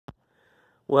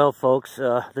Well, folks,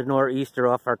 the nor'easter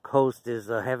off our coast is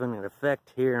having an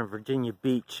effect here in Virginia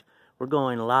Beach. We're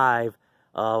going live.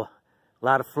 A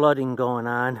lot of flooding going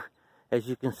on. As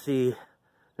you can see,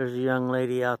 there's a young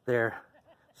lady out there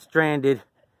stranded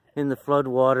in the flood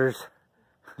waters.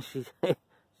 She's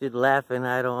laughing.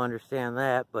 I don't understand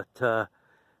that, but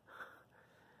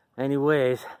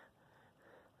anyways,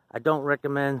 I don't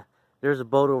recommend. There's a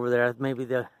boat over there. Maybe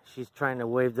she's trying to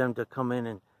wave them to come in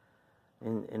and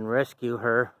rescue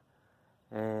her.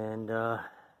 And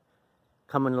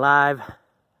coming live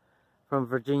from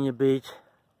Virginia Beach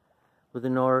with the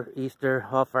nor'easter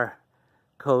off our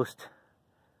coast.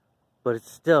 But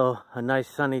it's still a nice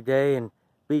sunny day, and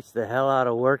beats the hell out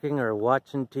of working or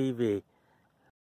watching TV.